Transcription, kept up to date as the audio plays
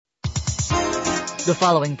The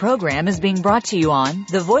following program is being brought to you on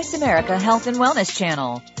the Voice America Health and Wellness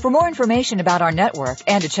Channel. For more information about our network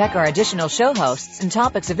and to check our additional show hosts and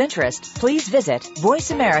topics of interest, please visit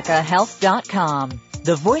voiceamericahealth.com.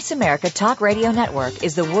 The Voice America Talk Radio Network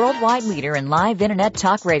is the worldwide leader in live Internet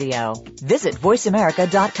talk radio. Visit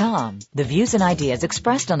voiceamerica.com. The views and ideas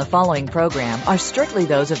expressed on the following program are strictly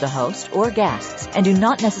those of the host or guests and do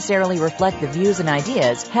not necessarily reflect the views and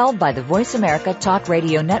ideas held by the Voice America Talk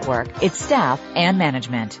Radio Network, its staff, and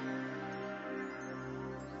management.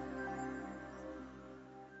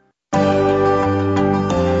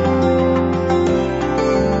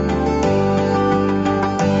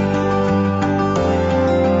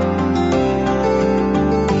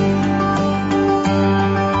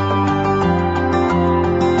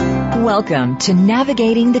 Welcome to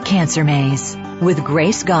Navigating the Cancer Maze with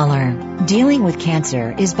Grace Goller. Dealing with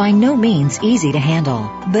cancer is by no means easy to handle,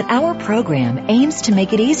 but our program aims to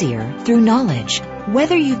make it easier through knowledge.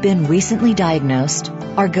 Whether you've been recently diagnosed,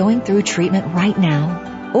 are going through treatment right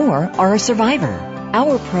now, or are a survivor,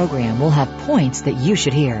 our program will have points that you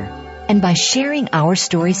should hear. And by sharing our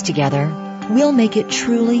stories together, we'll make it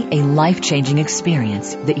truly a life-changing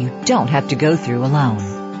experience that you don't have to go through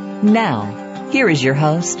alone. Now, here is your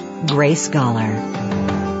host, Grace Goller.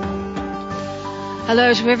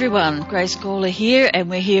 Hello to everyone. Grace Goller here, and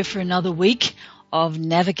we're here for another week of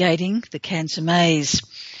Navigating the Cancer Maze.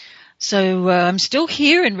 So I'm still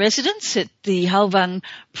here in residence at the Halvang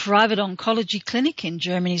Private Oncology Clinic in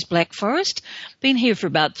Germany's Black Forest. Been here for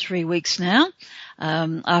about 3 weeks now,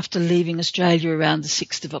 after leaving Australia around the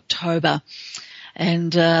 6th of October.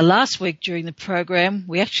 And last week during the program,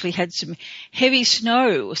 we actually had some heavy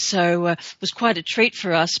snow, so it was quite a treat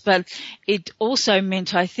for us. But it also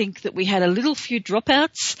meant, I think, that we had a little few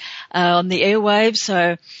dropouts on the airwaves.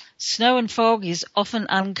 So snow and fog is often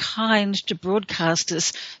unkind to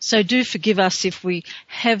broadcasters. So do forgive us if we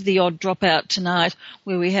have the odd dropout tonight,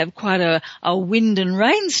 where we have quite a wind and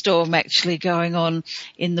rainstorm actually going on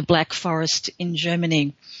in the Black Forest in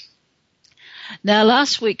Germany. Now,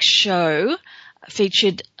 last week's show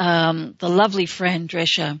featured the lovely Fran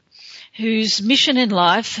Drescher, whose mission in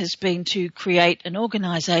life has been to create an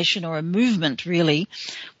organisation, or a movement really,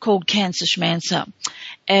 called Cancer Schmancer.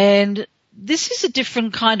 And this is a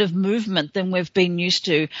different kind of movement than we've been used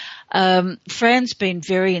to. Fran's been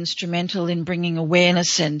very instrumental in bringing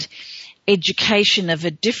awareness and education of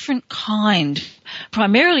a different kind,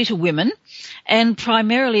 primarily to women, and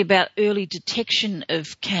primarily about early detection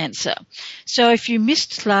of cancer. So if you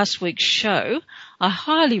missed last week's show, I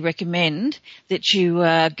highly recommend that you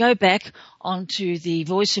go back onto the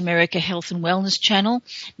Voice America Health and Wellness channel,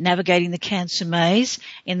 Navigating the Cancer Maze.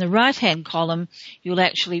 In the right-hand column, you'll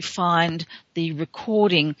actually find the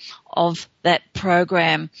recording of that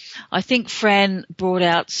program. I think Fran brought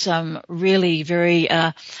out some really very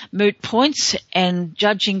moot points, and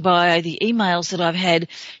judging by the emails that I've had,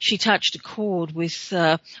 she touched a chord with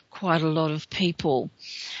quite a lot of people.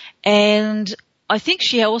 And I think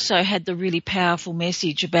she also had the really powerful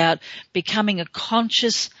message about becoming a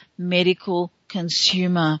conscious medical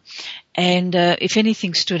consumer. And if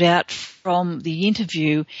anything stood out from the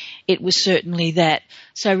interview, it was certainly that.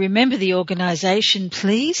 So remember the organisation,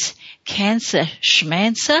 please,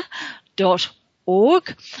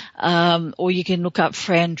 cancerschmancer.org, or you can look up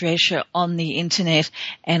Fran Drescher on the internet,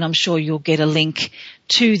 and I'm sure you'll get a link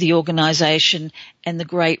to the organisation and the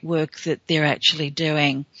great work that they're actually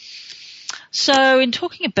doing. So in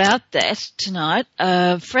talking about that tonight,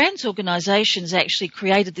 Fran's organisation's actually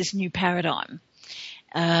created this new paradigm.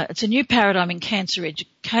 It's a new paradigm in cancer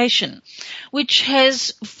education, which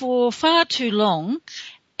has for far too long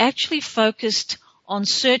actually focused on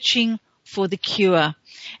searching for the cure.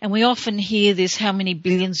 And we often hear this, how many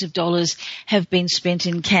billions of dollars have been spent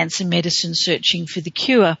in cancer medicine searching for the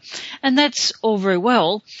cure. And that's all very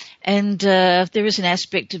well. And there is an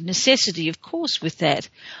aspect of necessity, of course, with that.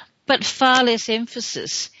 But far less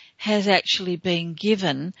emphasis has actually been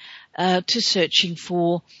given to searching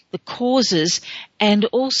for the causes, and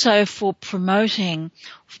also for promoting,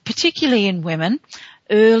 particularly in women,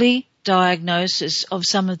 early diagnosis of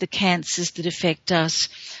some of the cancers that affect us,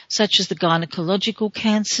 such as the gynecological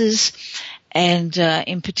cancers and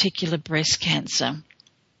in particular breast cancer.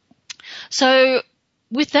 So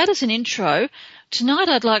with that as an intro, tonight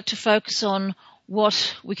I'd like to focus on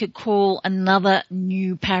what we could call another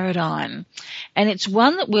new paradigm. And it's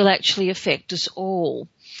one that will actually affect us all.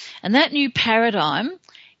 And that new paradigm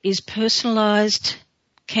is personalised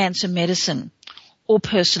cancer medicine, or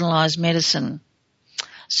personalised medicine.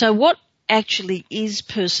 So what actually is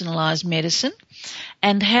personalised medicine,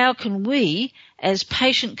 and how can we as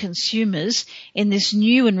patient consumers in this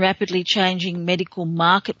new and rapidly changing medical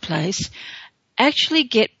marketplace actually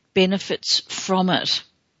get benefits from it.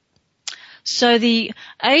 So the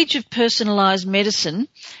age of personalised medicine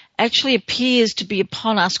actually appears to be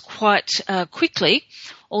upon us quite quickly,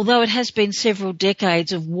 although it has been several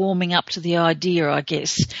decades of warming up to the idea, I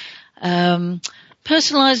guess.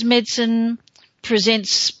 Personalised medicine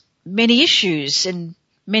presents many issues and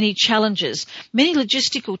many challenges, many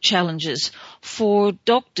logistical challenges for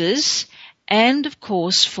doctors and, of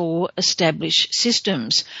course, for established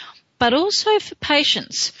systems, but also for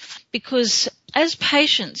patients, because as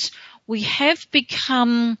patients, we have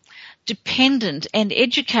become dependent and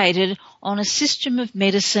educated on a system of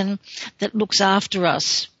medicine that looks after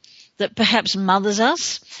us, that perhaps mothers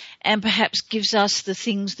us and perhaps gives us the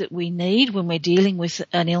things that we need when we're dealing with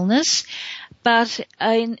an illness. But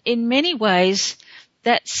in many ways,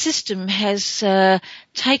 that system has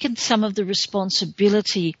taken some of the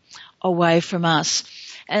responsibility away from us.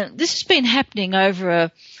 And this has been happening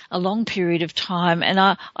over a long period of time. And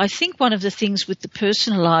I think one of the things with the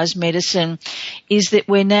personalised medicine is that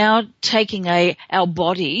we're now taking our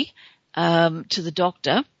body to the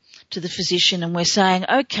doctor, to the physician, and we're saying,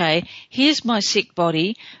 okay, here's my sick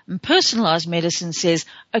body. And personalised medicine says,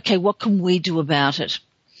 okay, what can we do about it?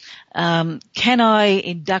 Can I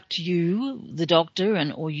induct you, the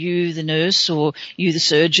doctor, or you, the nurse, or you, the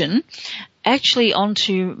surgeon, actually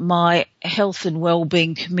onto my health and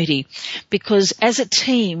well-being committee? Because as a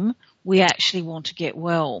team, we actually want to get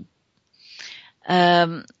well.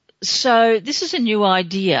 So this is a new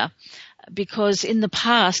idea, because in the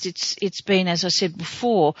past it's been, as I said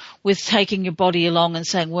before, with taking your body along and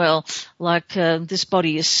saying, well, like this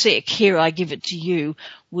body is sick, here I give it to you,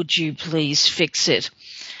 would you please fix it?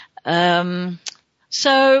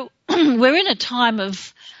 So we're in a time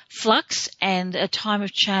of flux and a time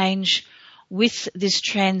of change with this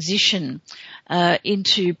transition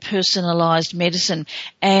into personalised medicine,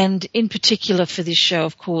 and in particular for this show,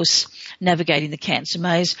 of course, Navigating the Cancer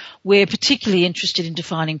Maze, we're particularly interested in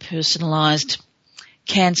defining personalised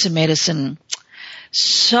cancer medicine.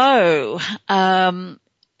 So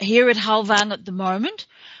here at Halvang at the moment,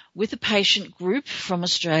 with a patient group from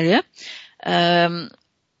Australia,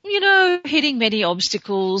 hitting many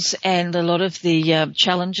obstacles and a lot of the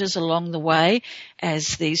challenges along the way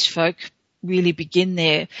as these folk really begin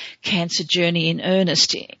their cancer journey in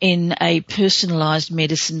earnest in a personalised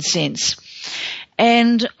medicine sense.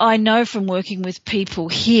 And I know from working with people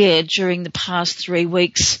here during the past 3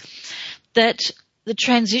 weeks that the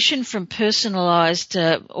transition from personalised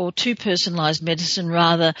or to personalised medicine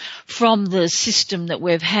rather from the system that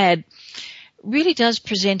we've had really does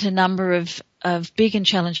present a number of big and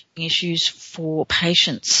challenging issues for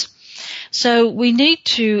patients. So we need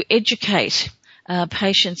to educate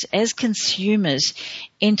patients as consumers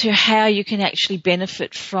into how you can actually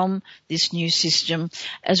benefit from this new system,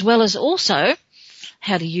 as well as also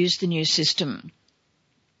how to use the new system.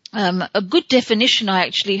 A good definition I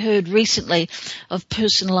actually heard recently of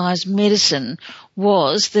personalised medicine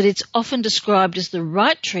was that it's often described as the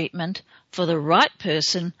right treatment for the right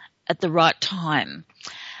person at the right time.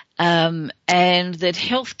 And that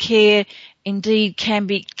healthcare indeed can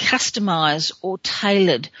be customised or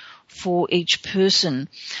tailored for each person.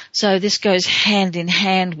 So this goes hand in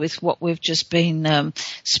hand with what we've just been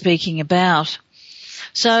speaking about.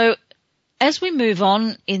 So as we move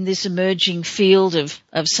on in this emerging field of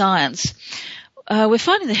science, we're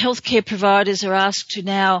finding the healthcare providers are asked to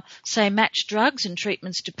now, say, match drugs and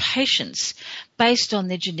treatments to patients based on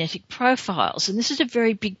their genetic profiles. And this is a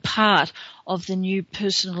very big part of the new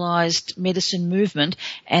personalised medicine movement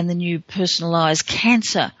and the new personalised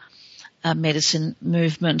cancer medicine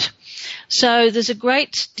movement. So there's a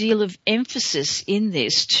great deal of emphasis in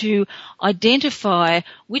this to identify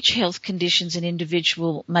which health conditions an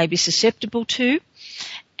individual may be susceptible to,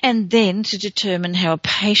 and then to determine how a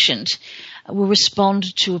patient will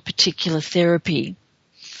respond to a particular therapy.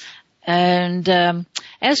 And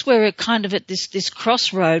as we're kind of at this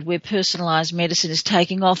crossroad where personalised medicine is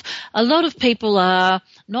taking off, a lot of people are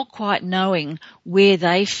not quite knowing where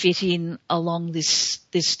they fit in along this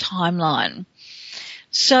timeline.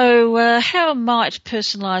 So how might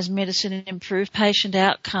personalised medicine improve patient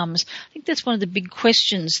outcomes? I think that's one of the big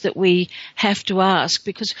questions that we have to ask,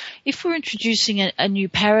 because if we're introducing a new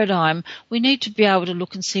paradigm, we need to be able to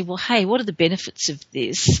look and see, well, hey, what are the benefits of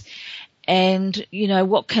this? And,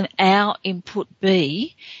 what can our input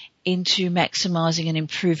be into maximising and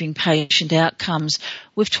improving patient outcomes?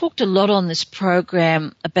 We've talked a lot on this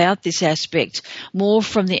program about this aspect, more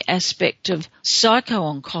from the aspect of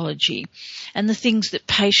psycho-oncology and the things that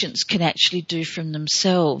patients can actually do from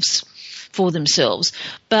themselves. for themselves.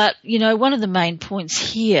 But, one of the main points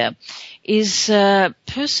here is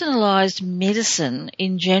personalised medicine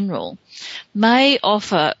in general may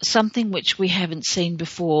offer something which we haven't seen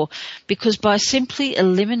before, because by simply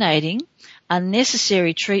eliminating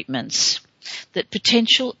unnecessary treatments, that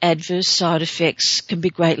potential adverse side effects can be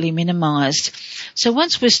greatly minimised. So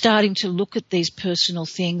once we're starting to look at these personal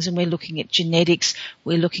things, and we're looking at genetics,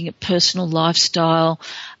 we're looking at personal lifestyle,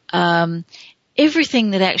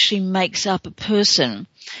 everything that actually makes up a person,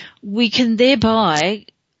 we can thereby,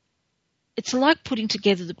 it's like putting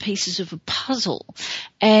together the pieces of a puzzle,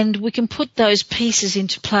 and we can put those pieces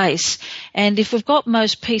into place. And if we've got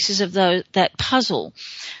most pieces of that puzzle,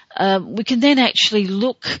 we can then actually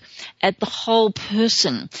look at the whole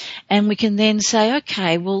person, and we can then say,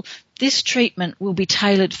 okay, well, this treatment will be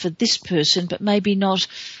tailored for this person, but maybe not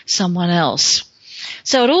someone else.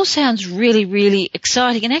 So it all sounds really, really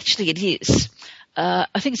exciting, and actually it is.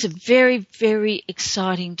 I think it's a very, very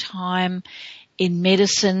exciting time in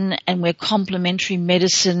medicine, and where complementary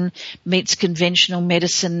medicine meets conventional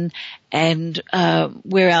medicine, and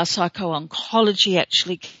where our psycho-oncology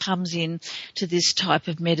actually comes in to this type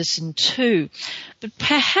of medicine too. But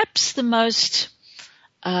perhaps the most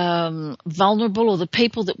vulnerable, or the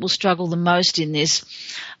people that will struggle the most in this,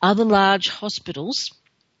 are the large hospitals.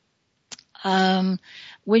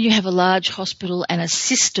 When you have a large hospital and a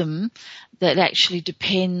system that actually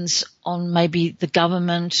depends on maybe the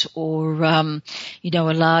government or, a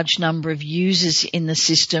large number of users in the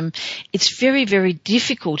system, it's very, very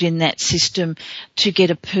difficult in that system to get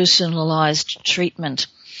a personalised treatment.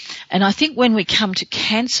 And I think when we come to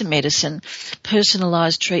cancer medicine,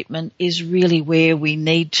 personalised treatment is really where we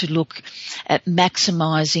need to look at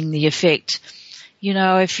maximising the effect.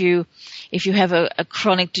 If you have a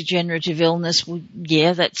chronic degenerative illness, well,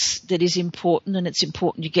 yeah, that is important, and it's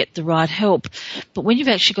important you get the right help. But when you've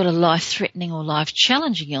actually got a life-threatening or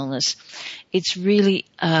life-challenging illness, it's really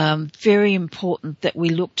very important that we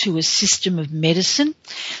look to a system of medicine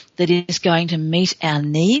that is going to meet our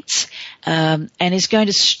needs and is going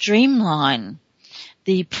to streamline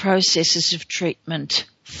the processes of treatment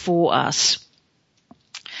for us.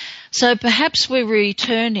 So perhaps we're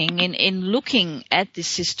returning in looking at this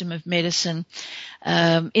system of medicine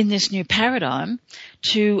in this new paradigm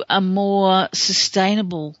to a more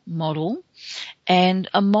sustainable model, and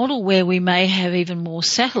a model where we may have even more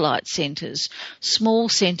satellite centres, small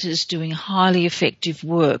centres doing highly effective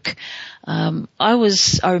work. I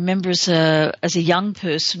remember as a young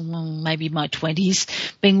person, well, maybe my 20s,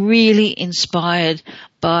 being really inspired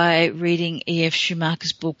by reading E.F.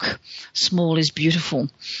 Schumacher's book, Small is Beautiful.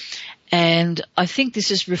 And I think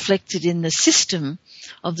this is reflected in the system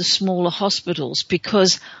of the smaller hospitals,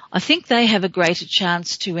 because I think they have a greater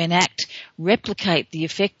chance to replicate the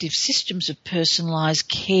effective systems of personalised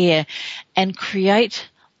care and create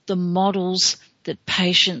the models that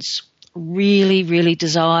patients really, really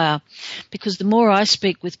desire. Because the more I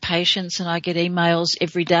speak with patients, and I get emails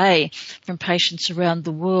every day from patients around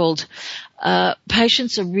the world,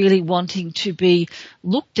 patients are really wanting to be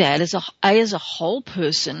looked at as a whole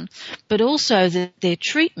person, but also their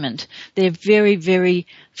treatment. They're very, very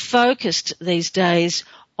focused these days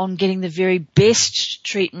on getting the very best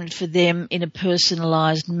treatment for them in a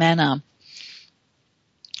personalised manner.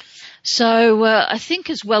 So I think,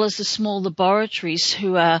 as well as the small laboratories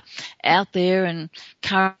who are out there and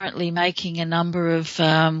currently making a number of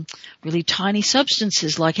really tiny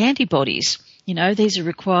substances like antibodies, these are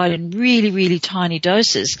required in really, really tiny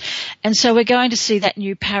doses. And so we're going to see that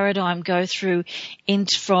new paradigm go through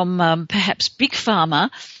from perhaps big pharma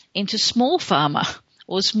into small pharma,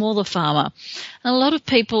 or smaller pharma. And a lot of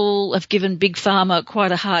people have given big pharma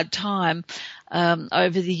quite a hard time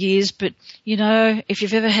over the years, but if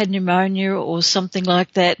you've ever had pneumonia or something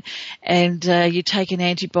like that, and you take an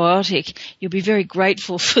antibiotic, you'll be very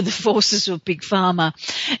grateful for the forces of big pharma.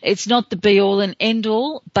 It's not the be all and end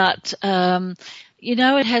all, but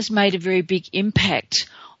it has made a very big impact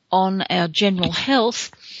on our general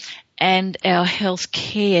health and our health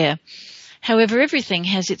care. However, everything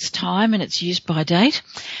has its time and its use by date,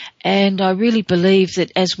 and I really believe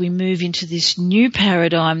that as we move into this new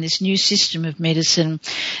paradigm, this new system of medicine,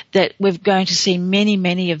 that we're going to see many,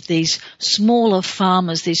 many of these smaller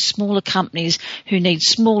farmers, these smaller companies who need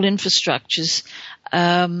small infrastructures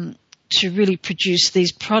to really produce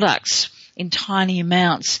these products in tiny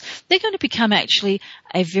amounts. They're going to become actually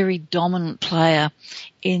a very dominant player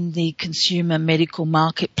in the consumer medical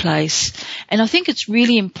marketplace. And I think it's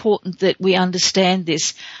really important that we understand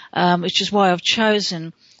this, which is why I've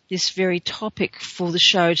chosen this very topic for the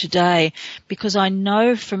show today, because I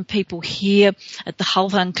know from people here at the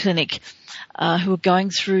Halvang Clinic who are going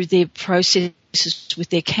through their processes with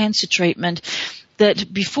their cancer treatment,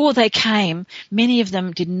 that before they came, many of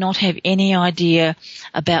them did not have any idea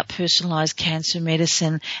about personalised cancer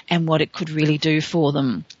medicine and what it could really do for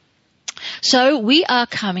them. So we are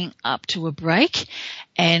coming up to a break,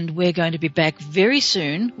 and we're going to be back very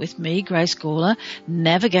soon with me, Grace Gawler,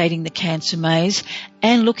 navigating the cancer maze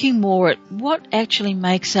and looking more at what actually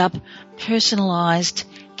makes up personalised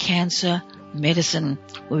cancer medicine.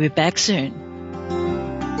 We'll be back soon.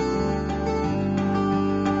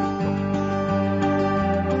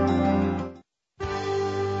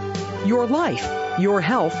 Your life, your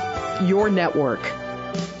health, your network.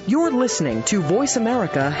 You're listening to Voice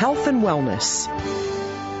America Health and Wellness.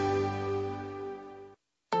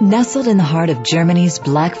 Nestled in the heart of Germany's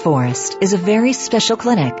Black Forest is a very special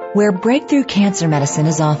clinic where breakthrough cancer medicine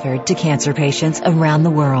is offered to cancer patients around the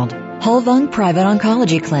world. Halvang Private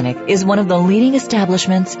Oncology Clinic is one of the leading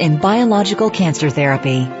establishments in biological cancer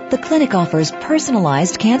therapy. The clinic offers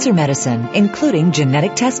personalized cancer medicine, including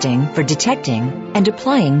genetic testing for detecting and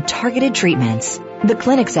applying targeted treatments. The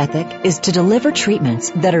clinic's ethic is to deliver treatments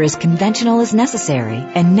that are as conventional as necessary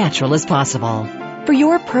and natural as possible. For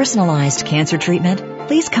your personalized cancer treatment,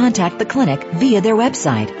 please contact the clinic via their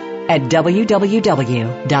website at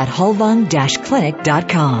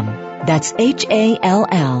www.halvang-clinic.com. That's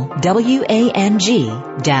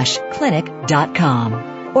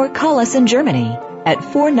HALLWANG-clinic.com. Or call us in Germany at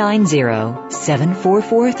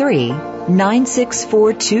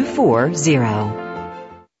 490-744-3-964-240.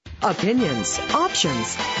 Opinions,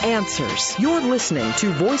 options, answers. You're listening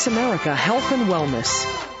to Voice America Health and Wellness.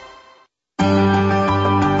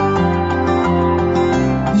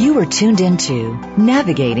 You are tuned into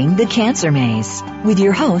Navigating the Cancer Maze with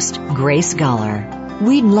your host, Grace Gawler.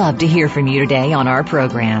 We'd love to hear from you today on our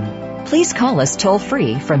program. Please call us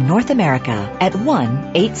toll-free from North America at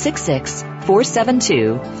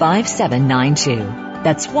 1-866-472-5792.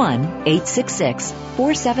 That's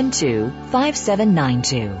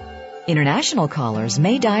 1-866-472-5792. International callers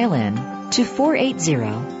may dial in to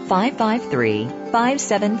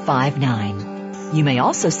 480-553-5759. You may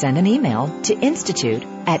also send an email to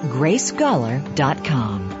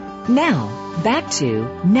institute@gracegawler.com. Now, back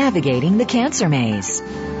to Navigating the Cancer Maze.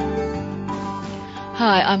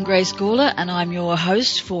 Hi, I'm Grace Gawler, and I'm your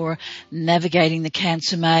host for Navigating the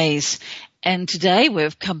Cancer Maze. And today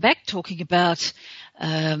we've come back talking about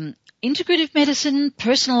integrative medicine,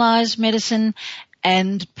 personalised medicine,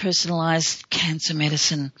 and personalised cancer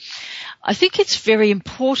medicine. I think it's very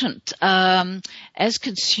important as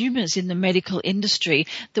consumers in the medical industry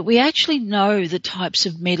that we actually know the types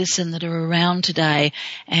of medicine that are around today.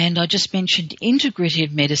 And I just mentioned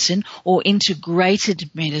integrative medicine or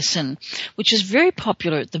integrated medicine, which is very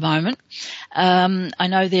popular at the moment. I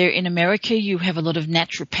know there in America you have a lot of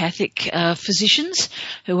naturopathic physicians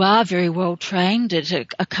who are very well trained at a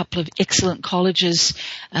couple of excellent colleges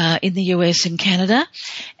in the US and Canada.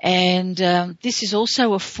 And this is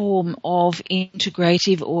also a form of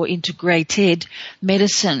integrative or integrated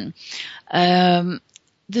medicine.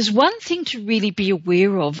 There's one thing to really be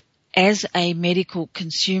aware of as a medical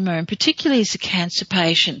consumer, and particularly as a cancer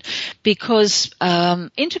patient, because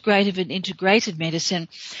integrative and integrated medicine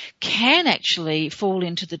can actually fall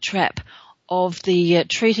into the trap of the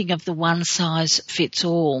treating of the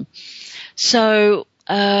one-size-fits-all. So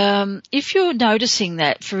if you're noticing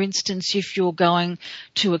that, for instance, if you're going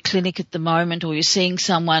to a clinic at the moment or you're seeing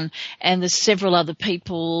someone and there's several other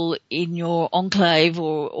people in your enclave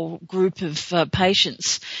or group of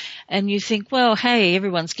patients, and you think, well, hey,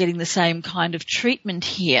 everyone's getting the same kind of treatment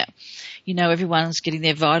here. You know, everyone's getting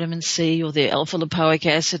their vitamin C or their alpha-lipoic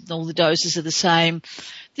acid and all the doses are the same.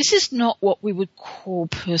 This is not what we would call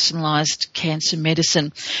personalised cancer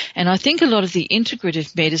medicine. And I think a lot of the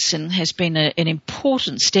integrative medicine has been an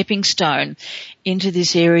important stepping stone into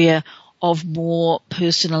this area of more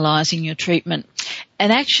personalising your treatment.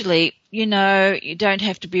 And actually, you know, you don't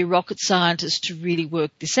have to be a rocket scientist to really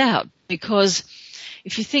work this out, because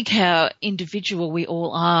if you think how individual we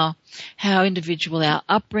all are, how individual our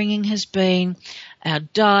upbringing has been, our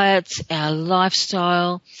diets, our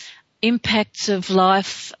lifestyle, impacts of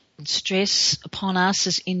life and stress upon us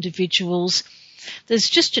as individuals, there's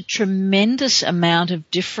just a tremendous amount of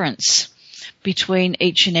difference between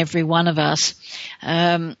each and every one of us.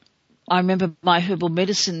 I remember my herbal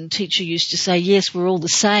medicine teacher used to say, yes, we're all the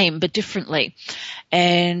same, but differently.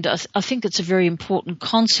 And I think it's a very important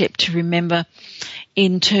concept to remember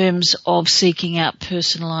in terms of seeking out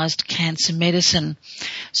personalised cancer medicine.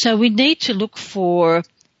 So we need to look for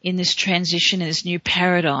in this transition, in this new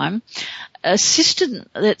paradigm, a system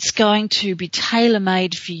that's going to be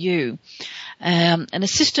tailor-made for you, and a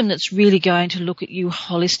system that's really going to look at you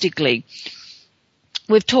holistically.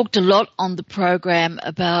 We've talked a lot on the program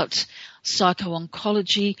about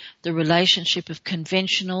psycho-oncology, the relationship of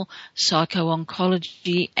conventional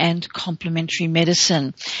psycho-oncology and complementary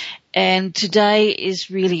medicine. And today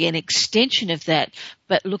is really an extension of that,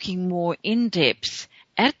 but looking more in depth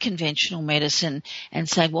at conventional medicine and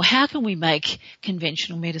saying, well, how can we make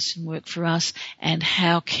conventional medicine work for us, and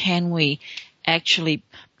how can we actually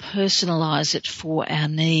personalize it for our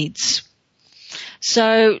needs?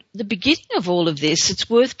 So the beginning of all of this, it's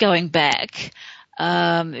worth going back.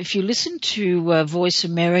 If you listen to Voice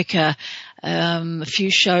America a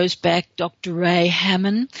few shows back, Dr. Ray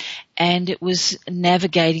Hammond, and it was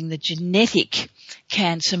navigating the genetic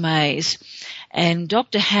cancer maze. And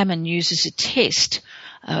Dr. Hammond uses a test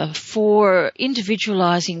for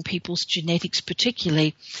individualizing people's genetics,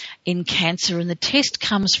 particularly in cancer. And the test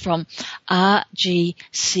comes from RGCC,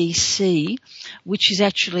 which is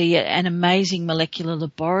actually an amazing molecular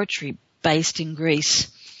laboratory based in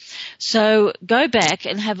Greece. So go back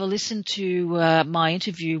and have a listen to my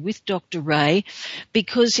interview with Dr. Ray,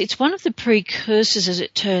 because it's one of the precursors, as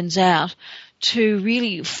it turns out, to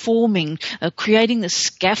really forming, creating the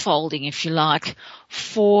scaffolding, if you like,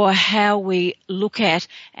 for how we look at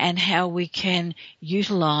and how we can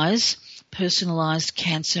utilize personalized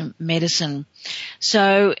cancer medicine.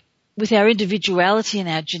 So with our individuality and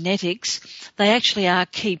our genetics, they actually are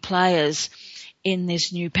key players in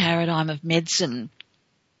this new paradigm of medicine.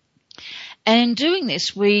 And in doing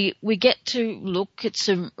this, we get to look at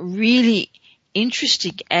some really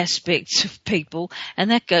interesting aspects of people, and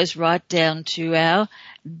that goes right down to our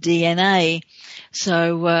DNA.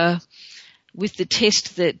 So with the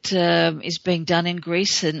test that is being done in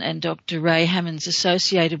Greece, and Dr. Ray Hammond's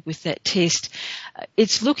associated with that test,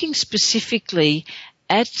 it's looking specifically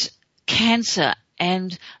at cancer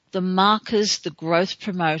and the markers, the growth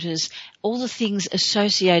promoters, all the things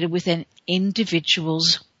associated with an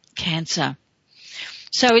individual's cancer.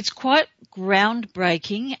 So it's quite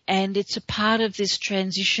groundbreaking, and it's a part of this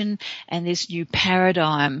transition and this new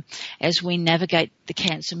paradigm as we navigate the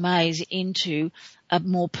cancer maze into a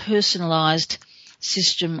more personalised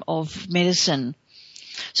system of medicine.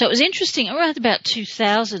 So it was interesting, around about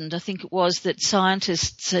 2000, I think it was, that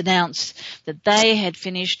scientists announced that they had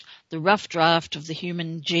finished the rough draft of the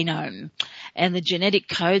human genome, and the genetic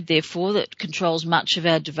code, therefore, that controls much of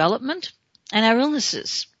our development and our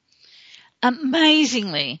illnesses.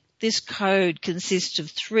 Amazingly, this code consists of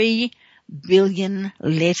 3 billion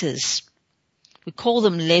letters. We call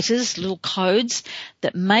them letters, little codes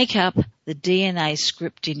that make up the DNA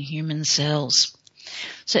script in human cells.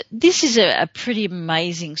 So this is a pretty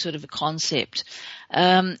amazing sort of a concept.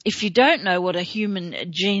 If you don't know what a human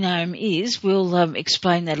genome is, we'll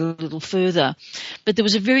explain that a little further. But there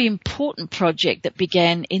was a very important project that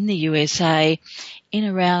began in the USA in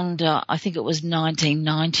around, I think it was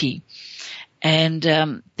 1990.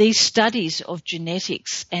 And these studies of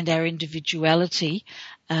genetics and our individuality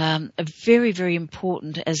are very, very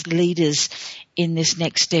important as leaders in this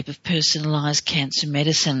next step of personalised cancer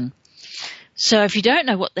medicine. So if you don't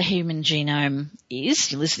know what the human genome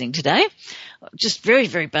is, you're listening today, just very,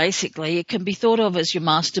 very basically, it can be thought of as your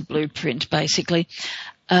master blueprint, basically.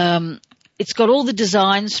 It's got all the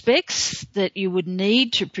design specs that you would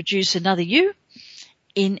need to produce another you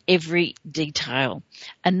in every detail,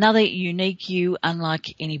 another unique you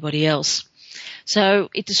unlike anybody else. So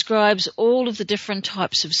it describes all of the different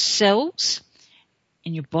types of cells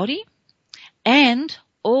in your body and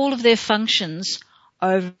all of their functions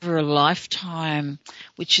over a lifetime,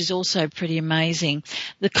 which is also pretty amazing.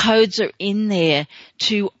 The codes are in there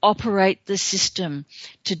to operate the system,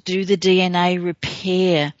 to do the DNA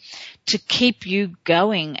repair, to keep you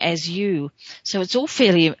going as you. So it's all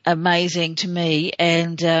fairly amazing to me,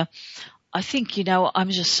 and I think, I'm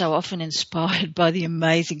just so often inspired by the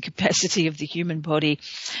amazing capacity of the human body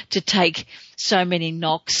to take so many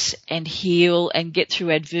knocks and heal and get through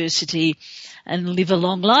adversity and live a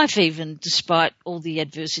long life, even despite all the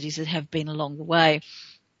adversities that have been along the way.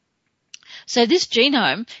 So this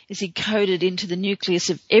genome is encoded into the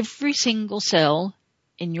nucleus of every single cell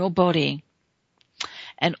in your body.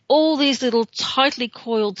 And all these little tightly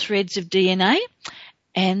coiled threads of DNA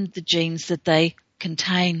and the genes that they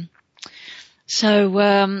contain.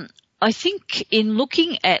 So I think in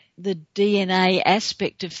looking at the DNA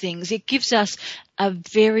aspect of things, it gives us a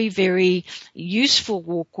very, very useful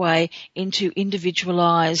walkway into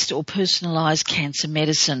individualized or personalized cancer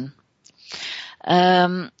medicine.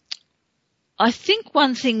 I think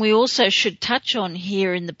one thing we also should touch on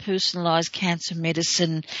here in the personalised cancer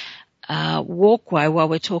medicine walkway while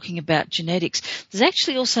we're talking about genetics, there's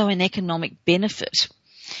actually also an economic benefit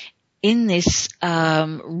in this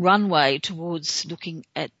runway towards looking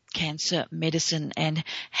at cancer medicine and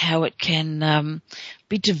how it can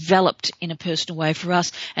be developed in a personal way for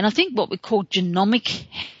us. And I think what we call genomic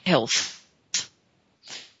health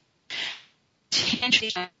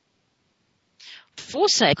potentially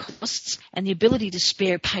forsake costs and the ability to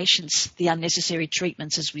spare patients the unnecessary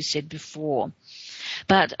treatments, as we said before.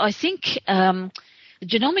 But I think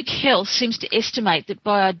genomic health seems to estimate that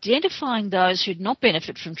by identifying those who do not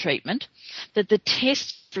benefit from treatment, that the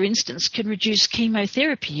test, for instance, can reduce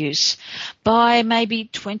chemotherapy use by maybe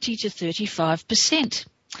 20 to 35%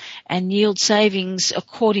 and yield savings,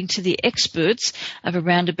 according to the experts, of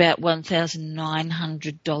around about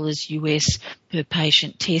 $1,900 US per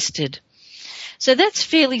patient tested. So that's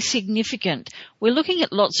fairly significant. We're looking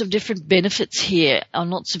at lots of different benefits here on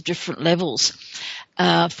lots of different levels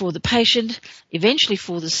for the patient, eventually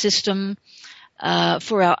for the system,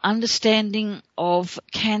 for our understanding of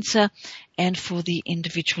cancer, and for the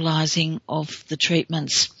individualizing of the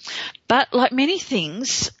treatments. But like many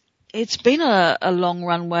things, it's been a long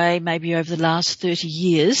runway, maybe over the last 30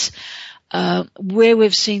 years, where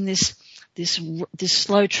we've seen this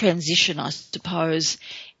slow transition, I suppose,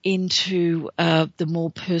 into the more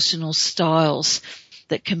personal styles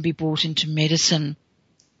that can be brought into medicine.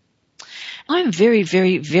 I'm very,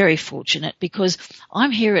 very, very fortunate because I'm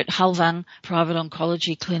here at Halvang Private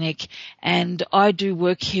Oncology Clinic and I do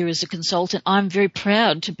work here as a consultant. I'm very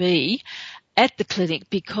proud to be at the clinic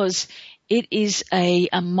because it is a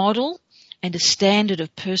model and a standard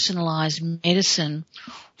of personalised medicine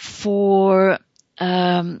for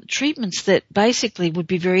treatments that basically would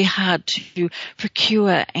be very hard to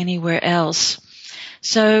procure anywhere else.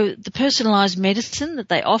 So the personalised medicine that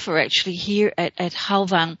they offer actually here at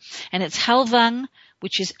Halvang, and it's Halvang,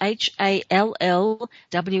 which is Hallwang,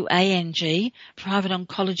 Private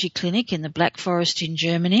Oncology Clinic in the Black Forest in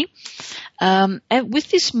Germany. And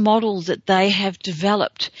with this model that they have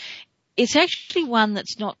developed, it's actually one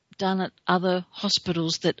that's not done at other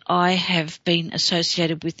hospitals that I have been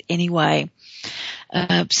associated with anyway.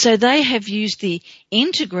 So they have used the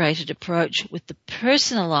integrated approach with the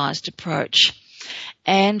personalised approach,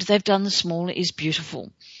 and they've done the smaller is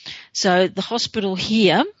beautiful. So the hospital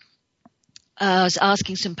here, I was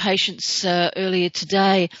asking some patients earlier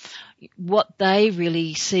today what they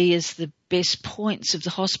really see as the best points of the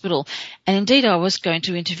hospital. And indeed, I was going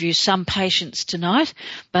to interview some patients tonight,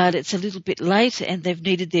 but it's a little bit late and they've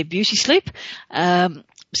needed their beauty sleep.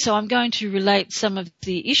 So I'm going to relate some of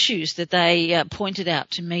the issues that they pointed out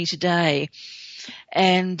to me today.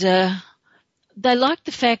 And they like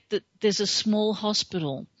the fact that there's a small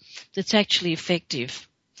hospital that's actually effective.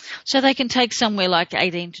 So they can take somewhere like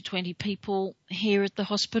 18 to 20 people here at the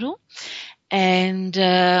hospital. And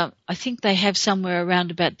I think they have somewhere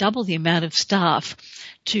around about double the amount of staff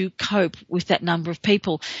to cope with that number of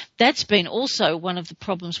people. That's been also one of the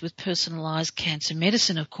problems with personalised cancer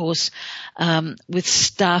medicine, of course, with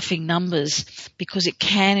staffing numbers, because it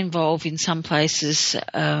can involve in some places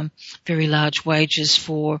very large wages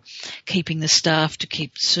for keeping the staff to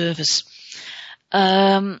keep the service.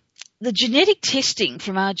 The genetic testing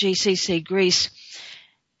from RGCC Greece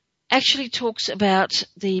actually talks about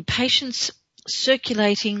the patient's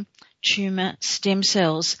circulating tumour stem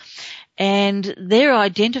cells, and they're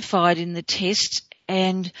identified in the test,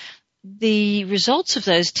 and the results of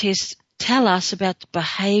those tests tell us about the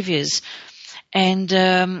behaviours, and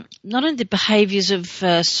not only the behaviours of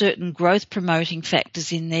certain growth promoting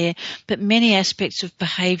factors in there, but many aspects of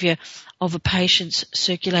behaviour of a patient's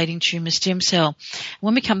circulating tumour stem cell.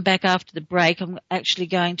 When we come back after the break, I'm actually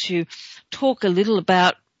going to talk a little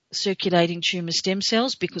about circulating tumour stem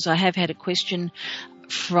cells, because I have had a question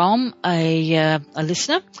from a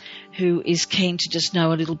listener who is keen to just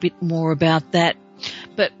know a little bit more about that.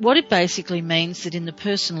 But what it basically means that in the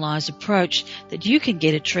personalised approach that you can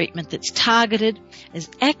get a treatment that's targeted as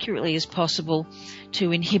accurately as possible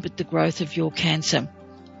to inhibit the growth of your cancer.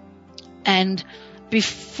 And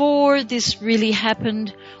before this really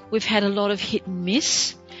happened, we've had a lot of hit and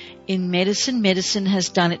miss in medicine. Medicine has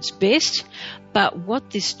done its best, but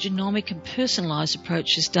what this genomic and personalised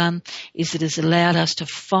approach has done is it has allowed us to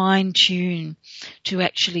fine-tune, to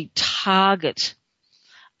actually target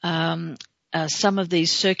some of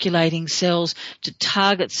these circulating cells, to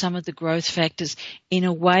target some of the growth factors in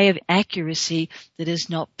a way of accuracy that has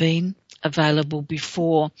not been available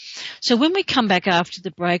before. So when we come back after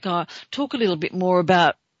the break, I'll talk a little bit more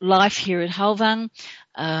about life here at Halvang,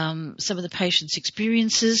 some of the patients'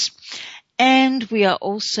 experiences, And we are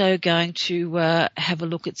also going to have a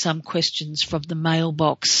look at some questions from the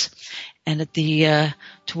mailbox. And at the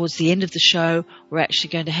towards the end of the show, we're actually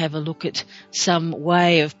going to have a look at some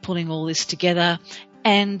way of pulling all this together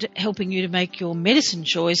and helping you to make your medicine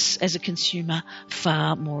choice as a consumer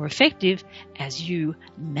far more effective as you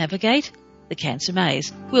navigate the cancer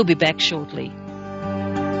maze. We'll be back shortly.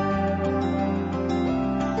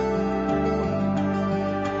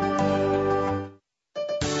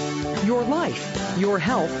 Your life, your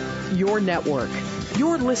health, your network.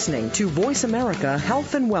 You're listening to Voice America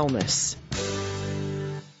Health and Wellness.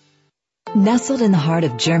 Nestled in the heart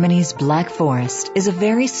of Germany's Black Forest is a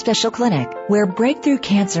very special clinic where breakthrough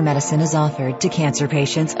cancer medicine is offered to cancer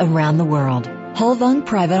patients around the world. Halvung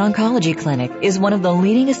Private Oncology Clinic is one of the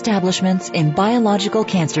leading establishments in biological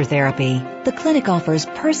cancer therapy. The clinic offers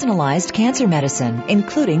personalized cancer medicine,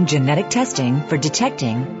 including genetic testing for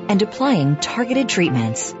detecting and applying targeted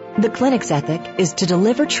treatments. The clinic's ethic is to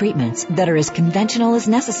deliver treatments that are as conventional as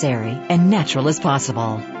necessary and natural as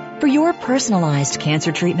possible. For your personalized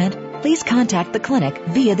cancer treatment, please contact the clinic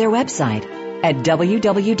via their website at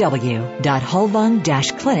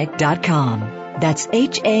www.halvung-clinic.com. That's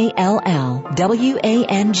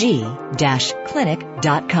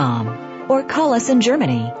HALLWANG-clinic.com. Or call us in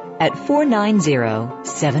Germany at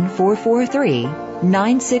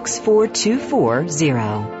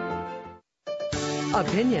 490-7443-96440.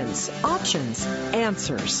 Opinions, options,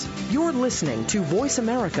 answers. You're listening to Voice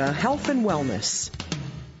America Health and Wellness.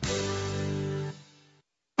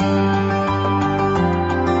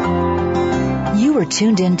 You are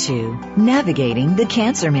tuned into Navigating the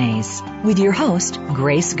Cancer Maze with your host,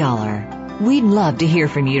 Grace Goller. We'd love to hear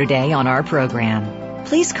from you today on our program.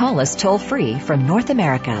 Please call us toll-free from North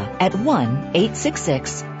America at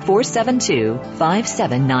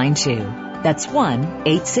 1-866-472-5792. That's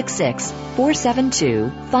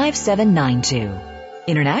 1-866-472-5792.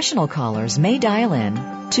 International callers may dial in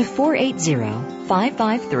to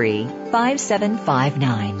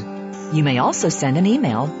 480-553-5759. You may also send an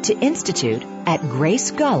email to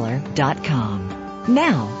institute@gracegoller.com.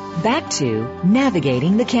 Now, back to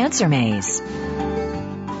Navigating the Cancer Maze.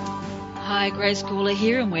 Hi, Grace Goller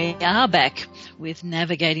here, and we are back with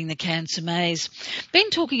Navigating the Cancer Maze. Been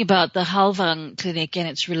talking about the Halvung Clinic and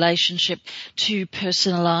its relationship to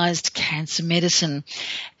personalised cancer medicine.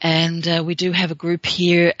 And we do have a group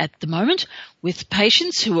here at the moment with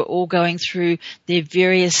patients who are all going through their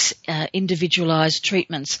various individualised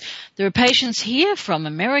treatments. There are patients here from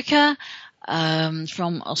America,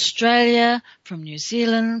 from Australia, from New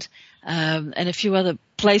Zealand, and a few other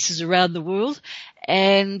places around the world.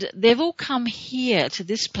 And they've all come here to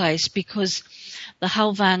this place because the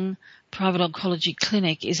Halvung Private Oncology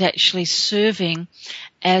Clinic is actually serving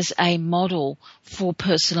as a model for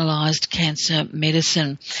personalised cancer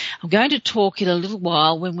medicine. I'm going to talk in a little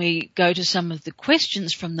while when we go to some of the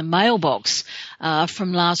questions from the mailbox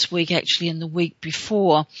from last week, actually, and the week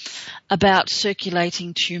before, about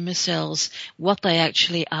circulating tumour cells, what they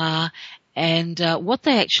actually are, and what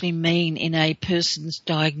they actually mean in a person's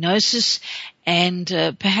diagnosis, and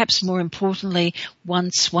perhaps more importantly,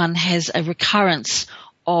 once one has a recurrence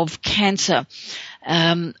of cancer.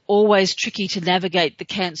 Always tricky to navigate the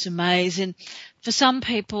cancer maze, and for some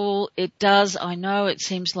people it does. I know it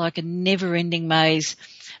seems like a never-ending maze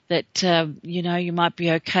that, you might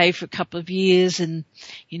be okay for a couple of years and,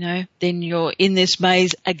 then you're in this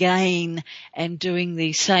maze again and doing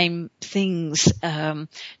the same things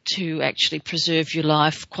to actually preserve your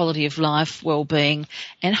life, quality of life, well-being,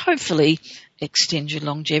 and hopefully extend your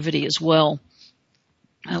longevity as well.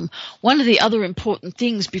 One of the other important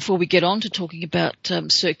things before we get on to talking about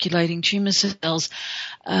circulating tumour cells,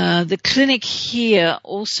 the clinic here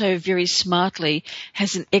also very smartly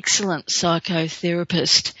has an excellent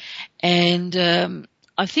psychotherapist, and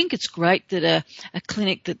I think it's great that a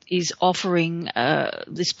clinic that is offering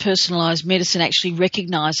this personalised medicine actually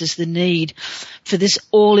recognises the need for this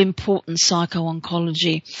all-important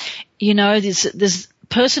psycho-oncology. This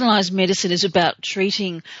personalised medicine is about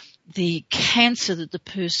treating the cancer that the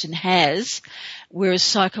person has, whereas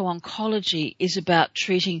psycho-oncology is about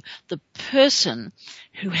treating the person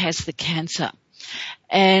who has the cancer.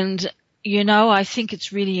 And, I think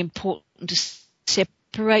it's really important to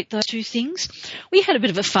separate those two things. We had a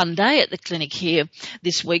bit of a fun day at the clinic here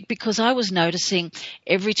this week because I was noticing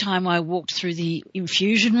every time I walked through the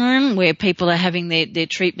infusion room where people are having their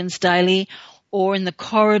treatments daily, or in the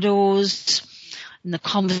corridors, in the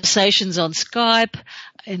conversations on Skype,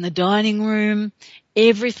 in the dining room,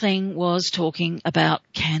 everything was talking about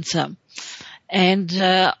cancer. And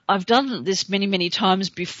I've done this many, many times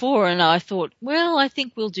before, and I thought, well, I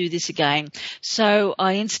think we'll do this again. So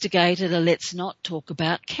I instigated a Let's Not Talk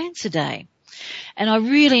About Cancer Day. And I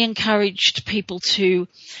really encouraged people to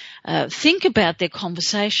think about their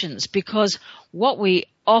conversations, because what we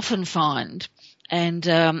often find,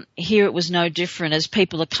 and here it was no different, as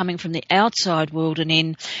people are coming from the outside world and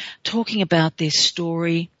in, talking about their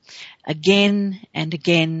story again and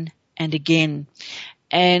again and again.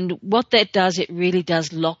 And what that does, it really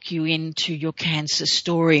does lock you into your cancer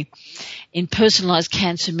story. In personalized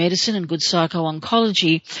cancer medicine and good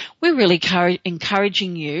psycho-oncology, we're really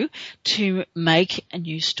encouraging you to make a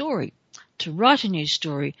new story, to write a new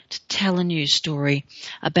story, to tell a new story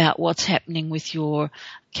about what's happening with your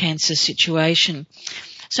cancer situation.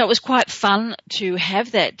 So it was quite fun to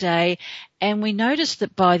have that day, and we noticed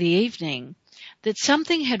that by the evening that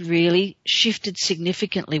something had really shifted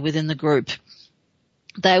significantly within the group.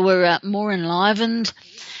 They were more enlivened.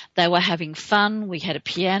 They were having fun. We had a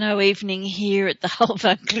piano evening here at the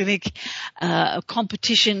Halvang Clinic, a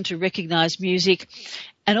competition to recognise music.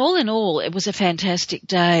 And all in all, it was a fantastic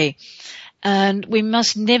day. And we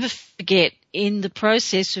must never forget, in the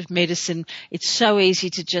process of medicine, it's so easy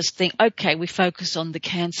to just think, okay, we focus on the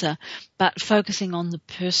cancer, but focusing on the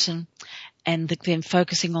person and then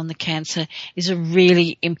focusing on the cancer is a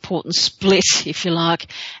really important split, if you like,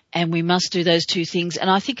 and we must do those two things. And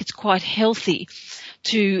I think it's quite healthy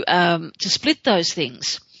to split those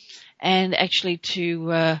things, and actually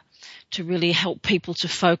to really help people to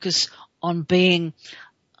focus on being,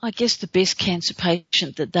 I guess, the best cancer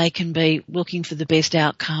patient that they can be, looking for the best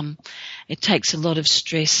outcome. It takes a lot of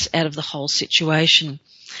stress out of the whole situation.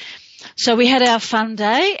 So we had our fun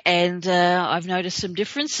day, and I've noticed some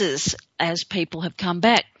differences as people have come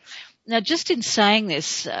back. Now, just in saying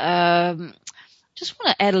this, just want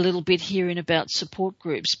to add a little bit here in about support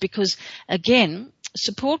groups, because, again,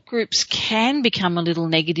 support groups can become a little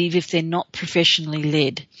negative if they're not professionally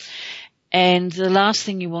led. And the last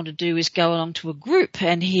thing you want to do is go along to a group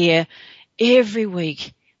and hear every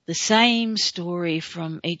week the same story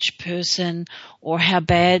from each person, or how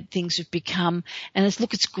bad things have become. And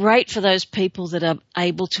it's great for those people that are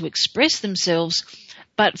able to express themselves,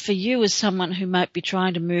 but for you as someone who might be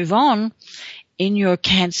trying to move on in your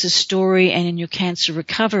cancer story and in your cancer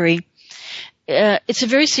recovery, it's a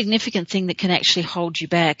very significant thing that can actually hold you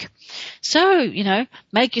back. So,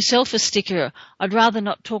 make yourself a sticker. I'd rather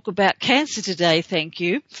not talk about cancer today, thank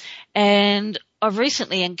you. And I've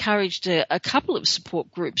recently encouraged a couple of support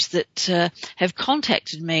groups that have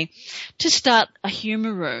contacted me to start a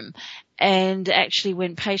humour room. And actually,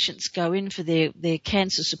 when patients go in for their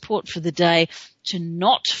cancer support for the day, to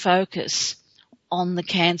not focus on the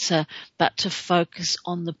cancer, but to focus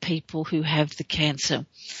on the people who have the cancer.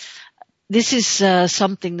 This is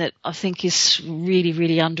something that I think is really,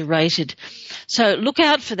 really underrated. So look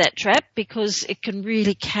out for that trap, because it can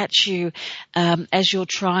really catch you as you're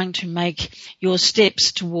trying to make your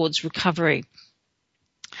steps towards recovery.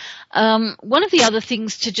 One of the other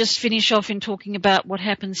things to just finish off in talking about what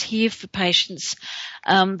happens here for patients,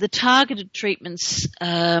 the targeted treatments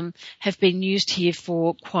have been used here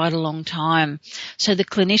for quite a long time. So the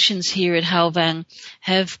clinicians here at Halvang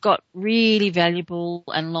have got really valuable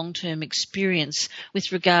and long-term experience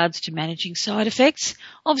with regards to managing side effects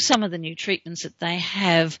of some of the new treatments that they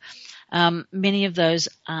have. Many of those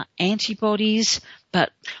are antibodies,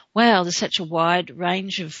 but wow, there's such a wide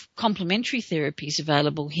range of complementary therapies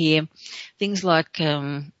available here. Things like,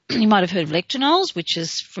 you might have heard of Lectinols, which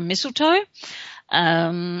is from mistletoe,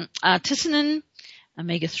 artesunate,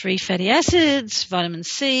 omega-3 fatty acids, vitamin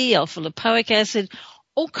C, alpha-lipoic acid,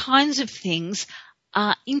 all kinds of things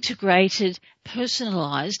are integrated,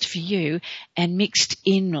 personalised for you and mixed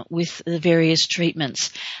in with the various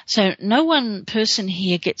treatments. So no one person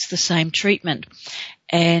here gets the same treatment,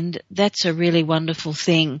 and that's a really wonderful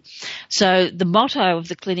thing. So the motto of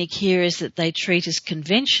the clinic here is that they treat as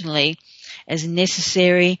conventionally, as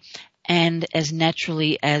necessary, and as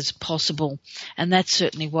naturally as possible. And that's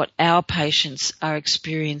certainly what our patients are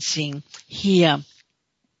experiencing here.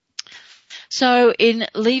 So in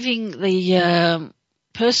leaving the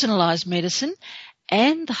personalised medicine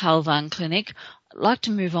and the Halvang Clinic, I'd like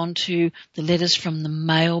to move on to the letters from the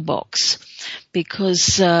mailbox,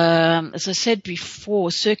 because, as I said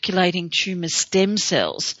before, circulating tumour stem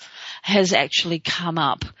cells has actually come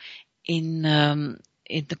up in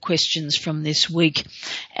the questions from this week.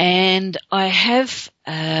 And I have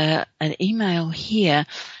an email here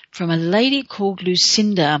from a lady called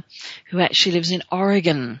Lucinda, who actually lives in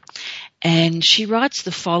Oregon. And she writes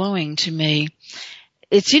the following to me.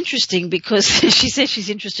 it's interesting because she says she's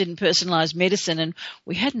interested in personalised medicine, and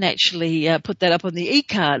we hadn't actually put that up on the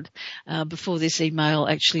e-card before this email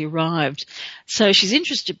actually arrived. So she's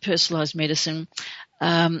interested in personalised medicine.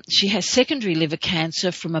 She has secondary liver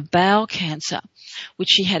cancer from a bowel cancer, which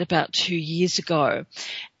she had about 2 years ago.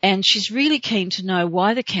 And she's really keen to know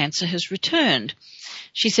why the cancer has returned.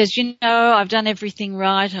 She says, I've done everything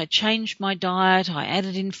right. I changed my diet. I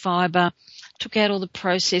added in fibre, took out all the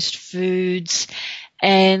processed foods.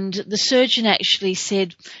 And the surgeon actually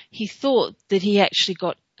said he thought that he actually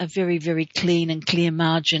got a very, very clean and clear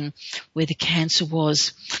margin where the cancer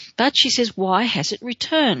was. But she says, why has it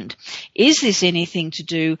returned? Is this anything to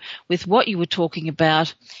do with what you were talking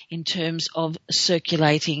about in terms of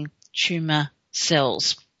circulating tumour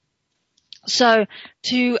cells? So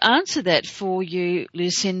to answer that for you,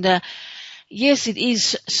 Lucinda, yes, it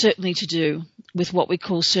is certainly to do with what we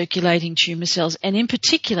call circulating tumour cells, and in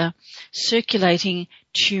particular, circulating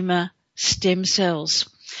tumour stem cells.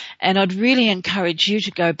 And I'd really encourage you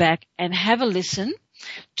to go back and have a listen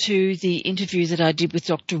to the interview that I did with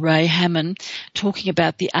Dr. Ray Hammond talking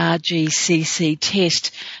about the RGCC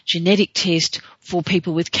test, genetic test for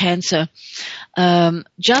people with cancer.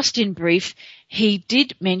 Just in brief, he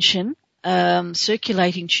did mention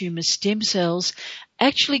circulating tumour stem cells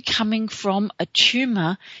actually coming from a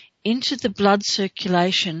tumour into the blood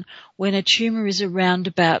circulation when a tumour is around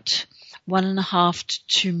about 1.5 to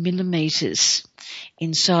 2 millimetres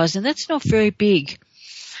in size, and that's not very big.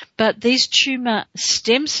 But these tumour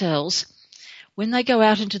stem cells, when they go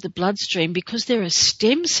out into the bloodstream, because they're a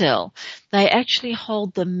stem cell, they actually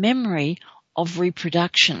hold the memory of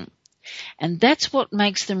reproduction, and that's what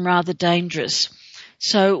makes them rather dangerous.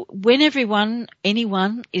 So when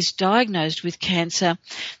anyone is diagnosed with cancer,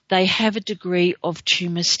 they have a degree of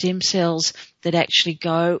tumour stem cells that actually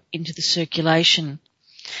go into the circulation.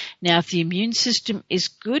 Now, if the immune system is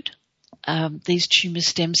good, these tumour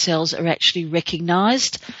stem cells are actually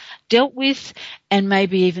recognised, dealt with, and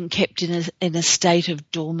maybe even kept in a state of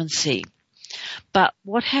dormancy. But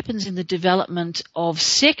what happens in the development of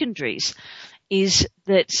secondaries is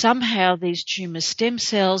that somehow these tumour stem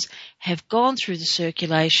cells have gone through the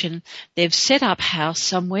circulation, they've set up house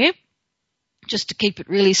somewhere, just to keep it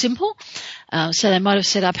really simple. So they might have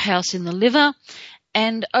set up house in the liver,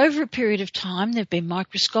 and over a period of time they've been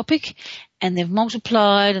microscopic, and they've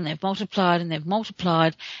multiplied and they've multiplied and they've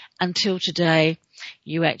multiplied until today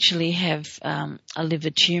you actually have a liver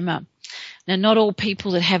tumour. Now, not all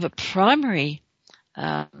people that have a primary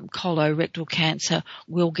colorectal cancer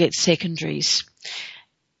will get secondaries.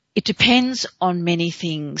 It depends on many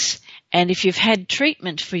things, and if you've had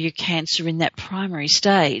treatment for your cancer in that primary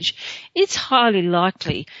stage, it's highly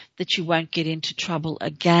likely that you won't get into trouble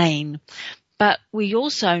again. But we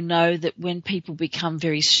also know that when people become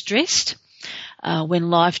very stressed, when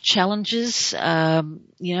life challenges,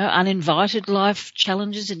 uninvited life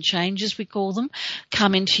challenges and changes, we call them,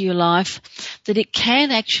 come into your life, that it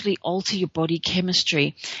can actually alter your body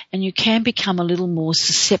chemistry and you can become a little more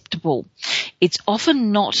susceptible. It's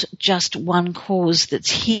often not just one cause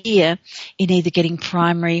that's here in either getting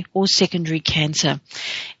primary or secondary cancer.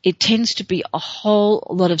 It tends to be a whole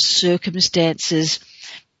lot of circumstances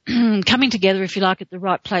coming together, if you like, at the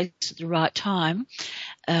right place at the right time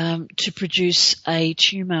to produce a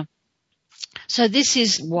tumour. So this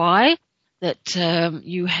is why that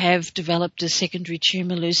you have developed a secondary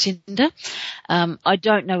tumour, Lucinda. I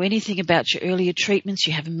don't know anything about your earlier treatments.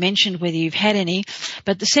 You haven't mentioned whether you've had any.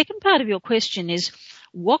 But the second part of your question is,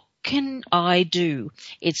 what can I do?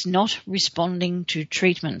 It's not responding to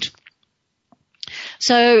treatment.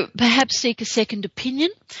 So perhaps seek a second opinion.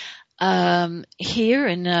 Here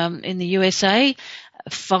in the USA,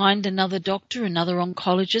 find another doctor, another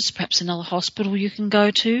oncologist, perhaps another hospital you can go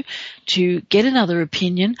to get another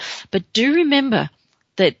opinion. But do remember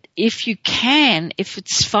that if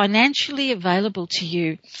it's financially available to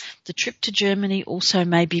you, the trip to Germany also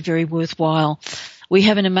may be very worthwhile. We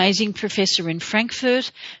have an amazing professor in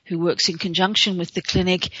Frankfurt who works in conjunction with the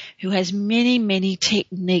clinic, who has many, many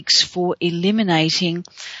techniques for eliminating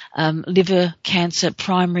liver cancer,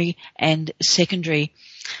 primary and secondary.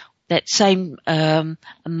 That same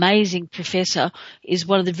amazing professor is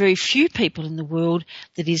one of the very few people in the world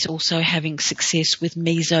that is also having success with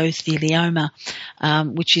mesothelioma,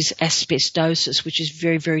 which is asbestosis, which is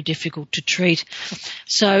very, very difficult to treat.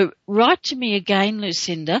 So write to me again,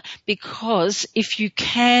 Lucinda, because if you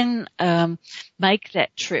can make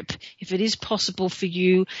that trip, if it is possible for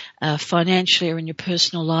you financially or in your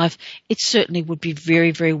personal life, it certainly would be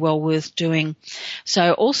very, very well worth doing.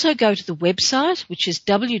 So also go to the website, which is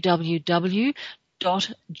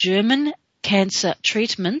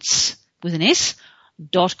www.germancancertreatments.com.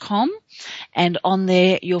 and on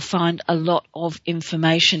there you'll find a lot of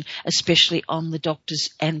information, especially on the doctors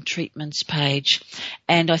and treatments page.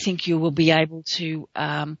 And I think you will be able to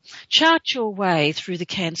chart your way through the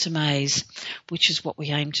cancer maze, which is what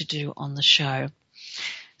we aim to do on the show.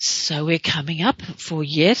 So we're coming up for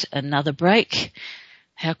yet another break.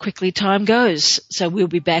 How quickly time goes. So we'll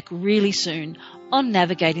be back really soon on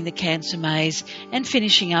Navigating the Cancer Maze and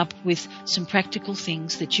finishing up with some practical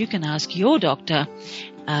things that you can ask your doctor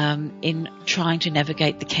in trying to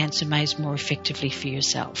navigate the cancer maze more effectively for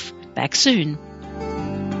yourself. Back soon.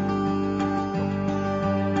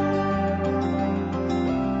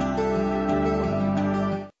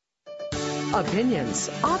 Opinions,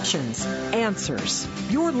 options, answers.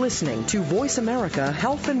 You're listening to Voice America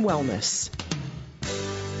Health and Wellness.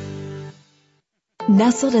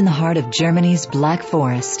 Nestled in the heart of Germany's Black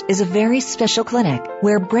Forest is a very special clinic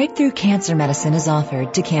where breakthrough cancer medicine is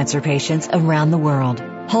offered to cancer patients around the world.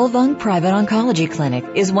 Hulvung Private Oncology Clinic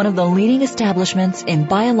is one of the leading establishments in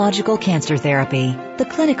biological cancer therapy. The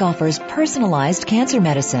clinic offers personalized cancer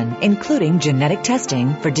medicine, including genetic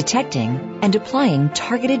testing for detecting and applying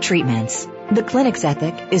targeted treatments. The clinic's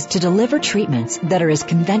ethic is to deliver treatments that are as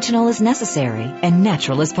conventional as necessary and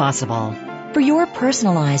natural as possible. For your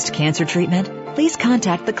personalized cancer treatment, please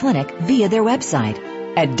contact the clinic via their website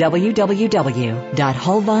at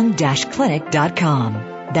www.hulvung-clinic.com.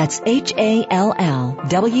 That's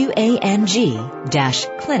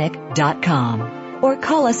HALLWANG-clinic.com. Or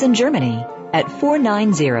call us in Germany at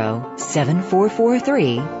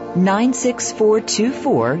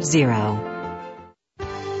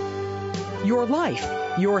 490-7443-96424. Your life,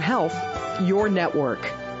 your health, your network.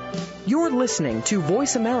 You're listening to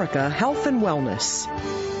Voice America Health and Wellness.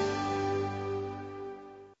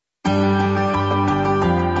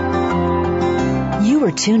 You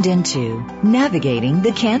are tuned into Navigating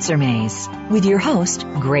the Cancer Maze with your host,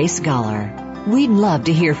 Grace Goller. We'd love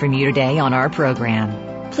to hear from you today on our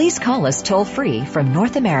program. Please call us toll-free from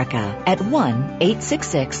North America at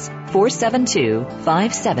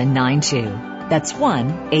 1-866-472-5792. That's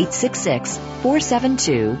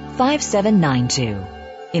 1-866-472-5792.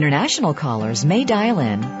 International callers may dial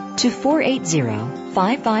in to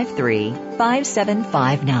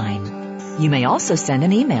 480-553-5759. You may also send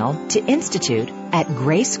an email to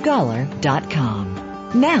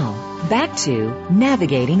institute@gracegoller.com. Now, back to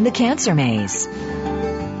Navigating the Cancer Maze.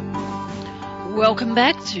 Welcome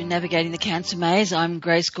back to Navigating the Cancer Maze. I'm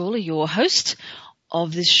Grace Goller, your host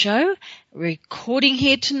of this show, recording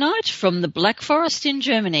here tonight from the Black Forest in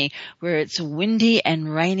Germany, where it's windy and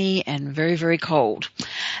rainy and very, very cold.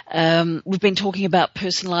 We've been talking about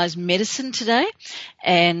personalized medicine today,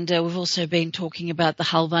 and we've also been talking about the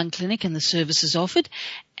Hulvung Clinic and the services offered,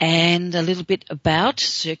 and a little bit about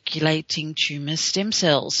circulating tumor stem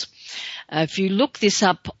cells. If you look this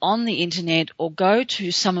up on the internet or go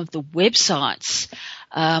to some of the websites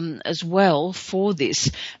as well for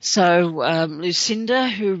this. So Lucinda,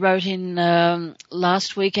 who wrote in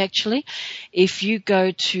last week actually, if you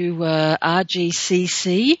go to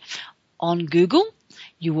RGCC on Google,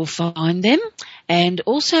 you will find them. And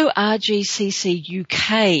also RGCC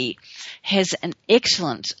UK has an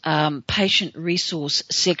excellent patient resource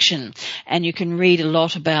section, and you can read a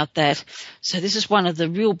lot about that. So this is one of the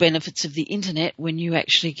real benefits of the internet, when you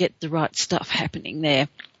actually get the right stuff happening there.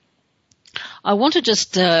 I want to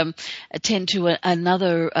just attend to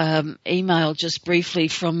another email just briefly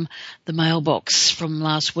from the mailbox from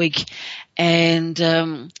last week. And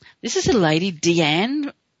this is a lady,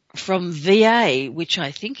 Deanne, from VA, which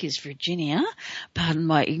I think is Virginia. Pardon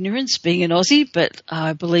my ignorance, being an Aussie, but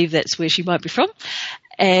I believe that's where she might be from.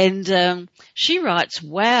 And she writes,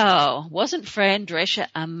 wow, wasn't Fran Drescher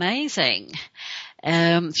amazing?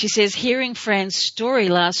 She says, hearing Fran's story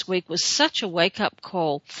last week was such a wake-up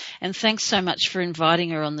call, and thanks so much for inviting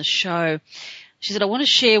her on the show. She said, I want to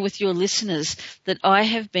share with your listeners that I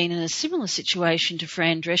have been in a similar situation to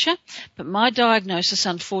Fran Drescher, but my diagnosis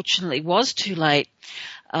unfortunately was too late.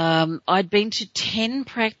 I'd been to 10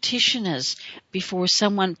 practitioners before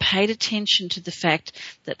someone paid attention to the fact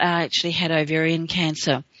that I actually had ovarian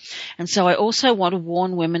cancer. And so I also want to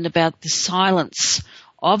warn women about the silence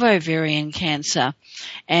of ovarian cancer.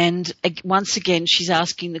 And once again, she's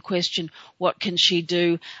asking the question, what can she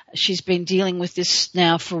do? She's been dealing with this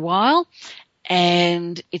now for a while,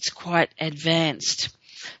 and it's quite advanced.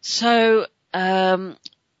 So,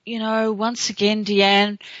 once again,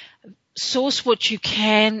 Deanne, source what you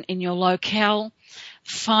can in your locale.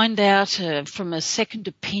 Find out from a second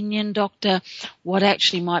opinion doctor what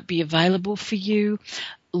actually might be available for you.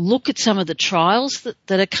 Look at some of the trials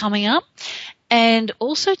that are coming up. And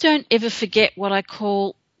also don't ever forget what I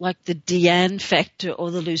call like the Deanne factor or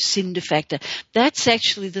the Lucinda factor. That's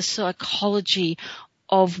actually the psychology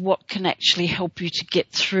of what can actually help you to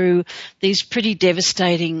get through these pretty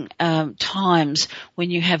devastating times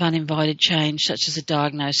when you have uninvited change, such as a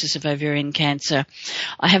diagnosis of ovarian cancer.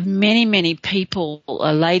 I have many, many people,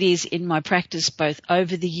 ladies in my practice, both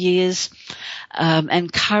over the years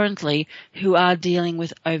and currently, who are dealing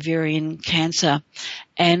with ovarian cancer.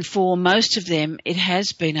 And for most of them, it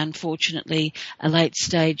has been, unfortunately, a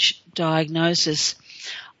late-stage diagnosis.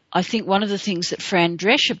 I think one of the things that Fran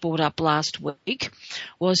Drescher brought up last week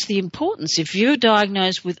was the importance. If you're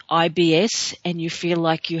diagnosed with IBS and you feel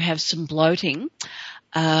like you have some bloating,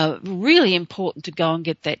 really important to go and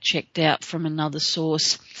get that checked out from another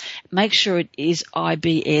source. Make sure it is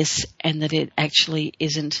IBS and that it actually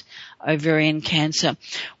isn't ovarian cancer,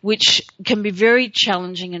 which can be very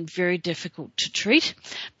challenging and very difficult to treat.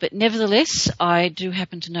 But nevertheless, I do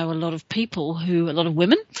happen to know a lot of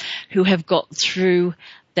women who have got through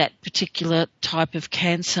that particular type of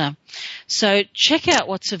cancer. So check out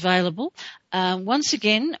what's available. Once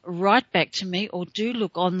again, write back to me or do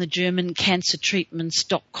look on the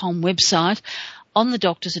GermanCancerTreatments.com website on the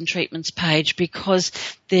Doctors and Treatments page, because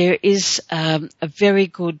there is a very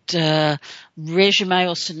good resume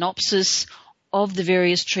or synopsis of the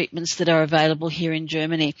various treatments that are available here in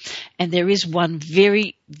Germany. And there is one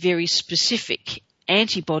very, very specific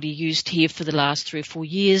antibody used here for the last 3 or 4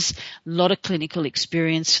 years. A lot of clinical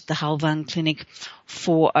experience at the Halvang Clinic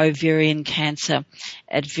for ovarian cancer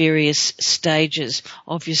at various stages.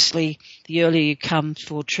 Obviously, the earlier you come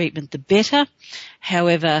for treatment, the better.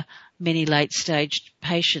 However, many late-stage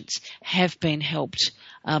patients have been helped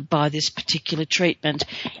by this particular treatment,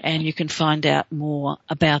 and you can find out more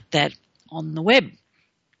about that on the web.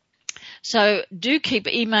 So do keep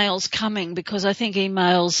emails coming, because I think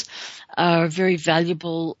emails are a very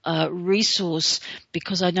valuable resource,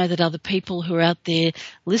 because I know that other people who are out there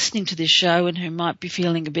listening to this show and who might be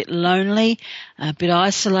feeling a bit lonely, a bit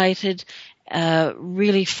isolated,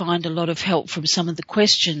 really find a lot of help from some of the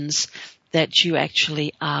questions that you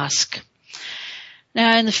actually ask.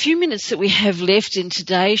 Now, in the few minutes that we have left in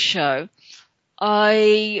today's show,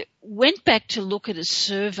 I went back to look at a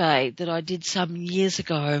survey that I did some years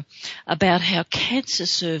ago about how cancer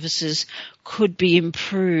services could be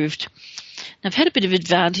improved. Now, I've had a bit of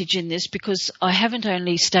advantage in this because I haven't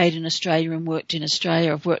only stayed in Australia and worked in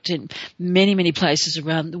Australia. I've worked in many, many places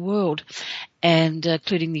around the world, and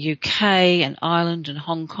including the UK and Ireland and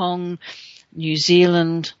Hong Kong, New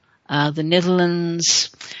Zealand, the Netherlands,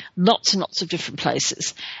 lots and lots of different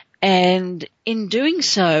places. And in doing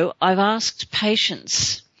so, I've asked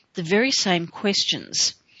patients the very same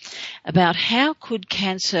questions about how could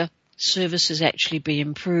cancer services actually be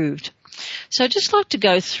improved. So I'd just like to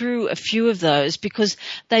go through a few of those, because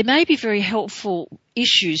they may be very helpful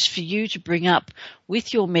issues for you to bring up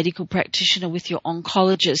with your medical practitioner, with your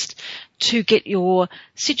oncologist, to get your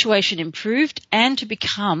situation improved and to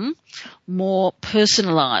become more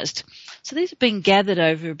personalised. So these have been gathered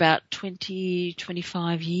over about 20,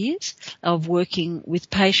 25 years of working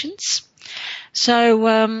with patients.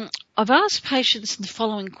 So I've asked patients the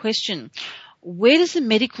following question: where does the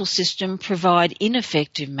medical system provide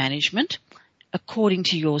ineffective management according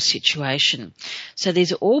to your situation? So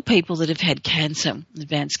these are all people that have had cancer,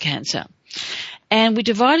 advanced cancer. And we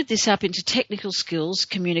divided this up into technical skills,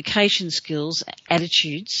 communication skills,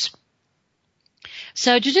 attitudes.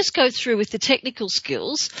 So to just go through with the technical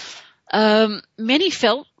skills, many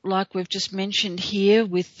felt, like we've just mentioned here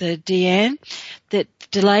with Deanne, that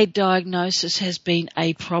delayed diagnosis has been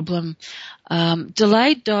a problem.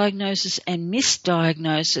 Delayed diagnosis and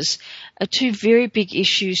misdiagnosis are two very big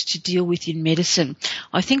issues to deal with in medicine.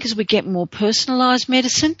 I think as we get more personalised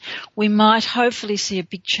medicine, we might hopefully see a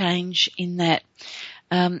big change in that.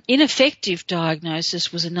 Ineffective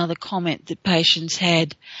diagnosis was another comment that patients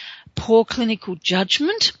had. Poor clinical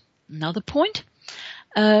judgment, another point.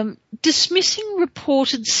 Dismissing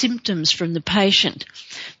reported symptoms from the patient.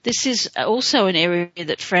 This is also an area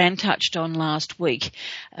that Fran touched on last week,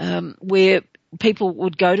 where people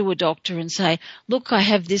would go to a doctor and say, look, I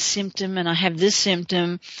have this symptom and I have this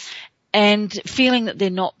symptom, and feeling that they're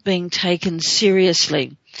not being taken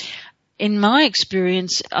seriously. In my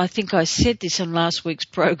experience, I think I said this on last week's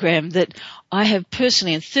program, that I have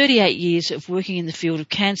personally, in 38 years of working in the field of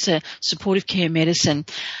cancer, supportive care medicine,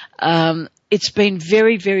 it's been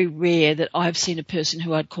very, very rare that I've seen a person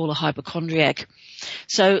who I'd call a hypochondriac.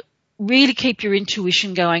 So really keep your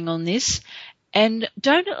intuition going on this, and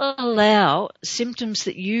don't allow symptoms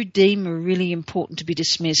that you deem are really important to be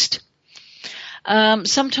dismissed.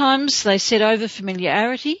 Sometimes they set over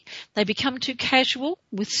familiarity. They become too casual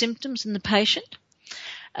with symptoms in the patient.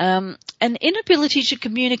 An inability to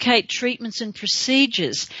communicate treatments and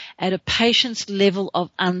procedures at a patient's level of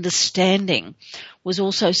understanding was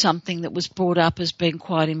also something that was brought up as being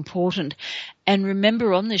quite important. And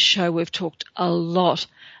remember, on this show we've talked a lot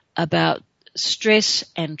about stress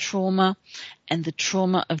and trauma and the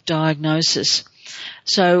trauma of diagnosis.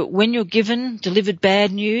 So when you're delivered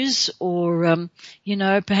bad news, or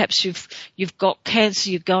perhaps you've got cancer,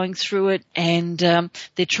 you're going through it, and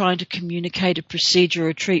they're trying to communicate a procedure or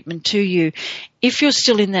a treatment to you, if you're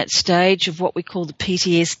still in that stage of what we call the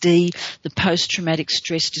PTSD, the post-traumatic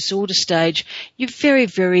stress disorder stage, you're very,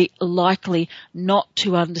 very likely not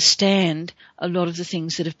to understand a lot of the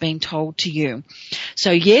things that have been told to you.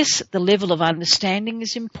 So yes, the level of understanding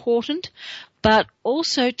is important, but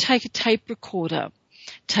also take a tape recorder,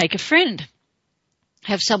 take a friend,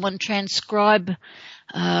 have someone transcribe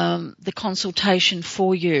the consultation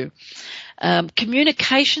for you.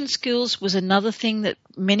 Communication skills was another thing that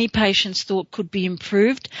many patients thought could be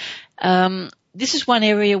improved. This is one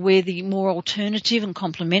area where the more alternative and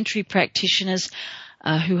complementary practitioners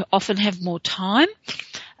who often have more time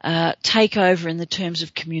take over in the terms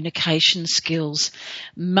of communication skills.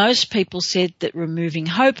 Most people said that removing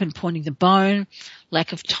hope and pointing the bone,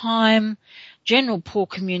 lack of time, general poor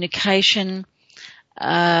communication,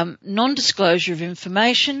 non-disclosure of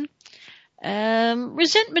information,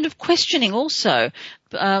 resentment of questioning also.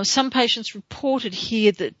 Some patients reported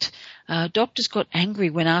here that doctors got angry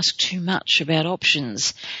when asked too much about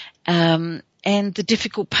options, and the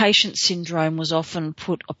difficult patient syndrome was often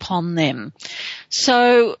put upon them.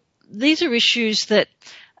 So these are issues that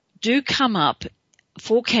do come up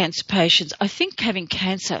for cancer patients. I think having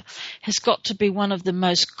cancer has got to be one of the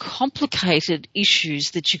most complicated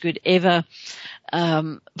issues that you could ever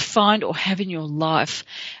find or have in your life,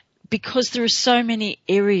 because there are so many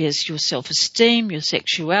areas: your self-esteem, your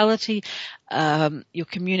sexuality, your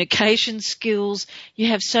communication skills. You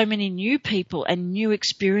have so many new people and new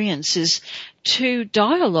experiences to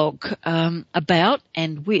dialogue about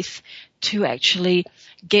and with, to actually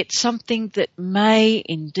get something that may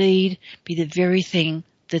indeed be the very thing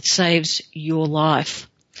that saves your life.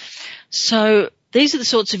 So these are the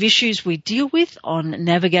sorts of issues we deal with on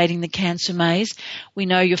Navigating the Cancer Maze. We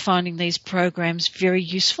know you're finding these programs very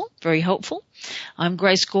useful, very helpful. I'm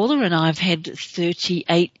Grace Gawler, and I've had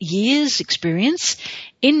 38 years experience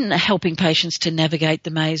in helping patients to navigate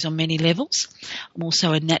the maze on many levels. I'm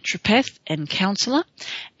also a naturopath and counsellor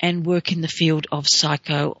and work in the field of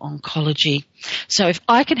psycho-oncology. So if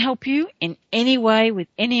I can help you in any way with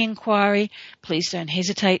any inquiry, please don't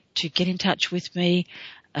hesitate to get in touch with me.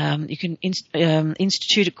 You can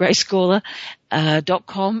institute at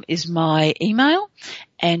gracegawler.com is my email,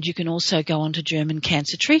 and you can also go on to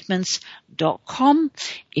germancancertreatments.com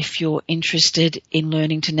if you're interested in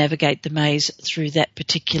learning to navigate the maze through that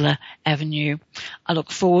particular avenue. I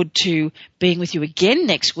look forward to being with you again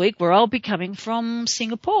next week, where I'll be coming from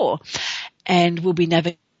Singapore, and we'll be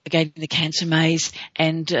navigating the cancer maze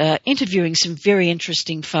and interviewing some very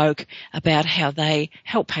interesting folk about how they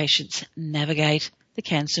help patients navigate the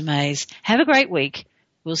cancer maze. Have a great week.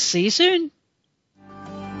 We'll see you soon.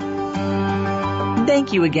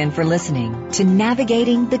 Thank you again for listening to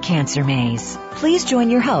Navigating the Cancer Maze. Please join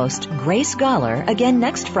your host, Grace Gawler, again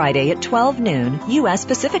next Friday at 12 noon U.S.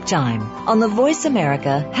 Pacific Time on the Voice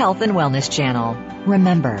America Health and Wellness Channel.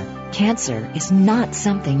 Remember, cancer is not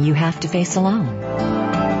something you have to face alone.